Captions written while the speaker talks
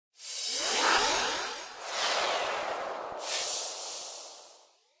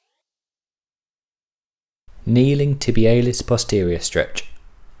Kneeling tibialis posterior stretch.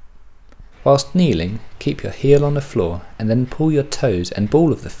 Whilst kneeling, keep your heel on the floor and then pull your toes and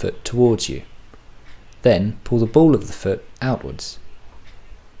ball of the foot towards you. Then pull the ball of the foot outwards.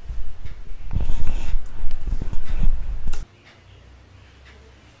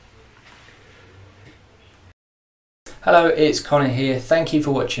 Hello, it's Connor here. Thank you for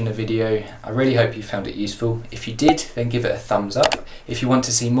watching the video. I really hope you found it useful. If you did, then give it a thumbs up. If you want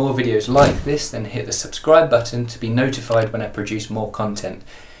to see more videos like this, then hit the subscribe button to be notified when I produce more content.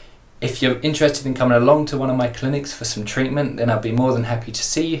 If you're interested in coming along to one of my clinics for some treatment, then I'll be more than happy to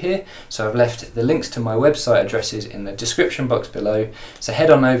see you here. So I've left the links to my website addresses in the description box below. So head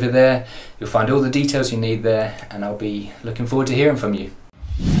on over there, you'll find all the details you need there, and I'll be looking forward to hearing from you.